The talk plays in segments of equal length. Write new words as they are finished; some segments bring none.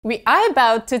We are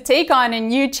about to take on a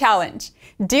new challenge,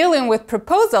 dealing with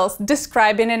proposals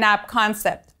describing an app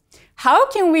concept. How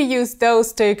can we use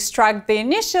those to extract the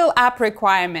initial app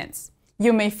requirements?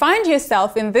 You may find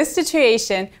yourself in this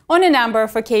situation on a number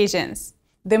of occasions.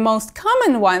 The most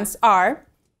common ones are: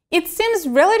 it seems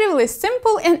relatively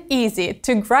simple and easy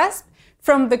to grasp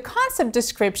from the concept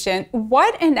description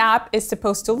what an app is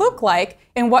supposed to look like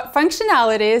and what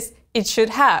functionalities it should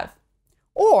have.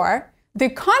 Or, the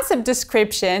concept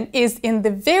description is in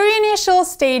the very initial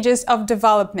stages of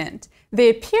development. The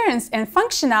appearance and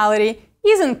functionality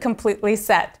isn't completely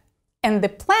set, and the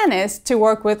plan is to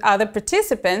work with other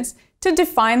participants to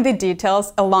define the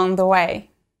details along the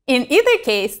way. In either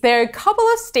case, there are a couple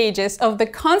of stages of the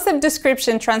concept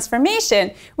description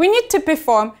transformation we need to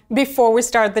perform before we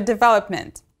start the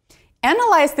development.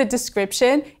 Analyze the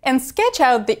description and sketch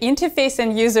out the interface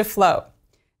and user flow.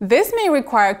 This may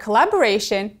require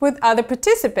collaboration with other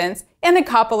participants and a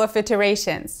couple of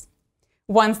iterations.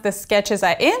 Once the sketches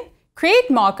are in, create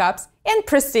mockups and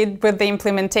proceed with the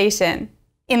implementation.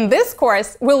 In this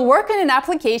course, we'll work on an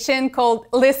application called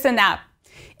Listen App,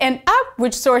 an app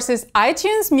which sources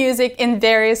iTunes music in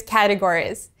various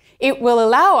categories. It will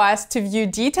allow us to view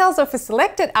details of a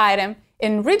selected item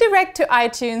and redirect to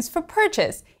iTunes for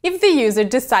purchase if the user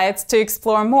decides to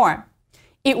explore more.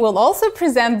 It will also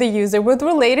present the user with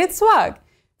related swag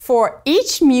for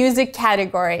each music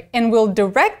category and will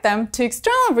direct them to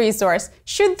external resource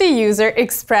should the user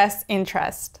express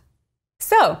interest.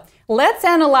 So, let's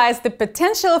analyze the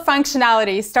potential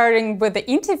functionality starting with the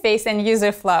interface and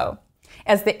user flow.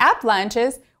 As the app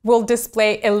launches, we'll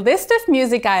display a list of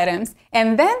music items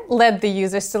and then let the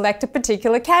user select a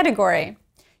particular category.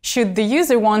 Should the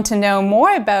user want to know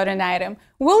more about an item,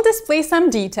 we'll display some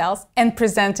details and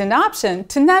present an option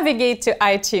to navigate to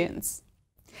iTunes.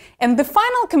 And the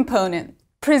final component,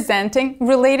 presenting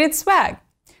related swag,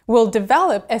 will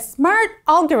develop a smart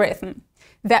algorithm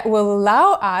that will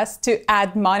allow us to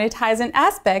add monetizing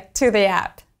aspect to the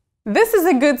app. This is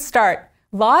a good start.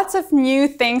 Lots of new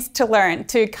things to learn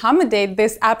to accommodate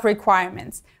these app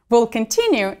requirements. We'll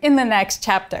continue in the next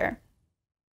chapter.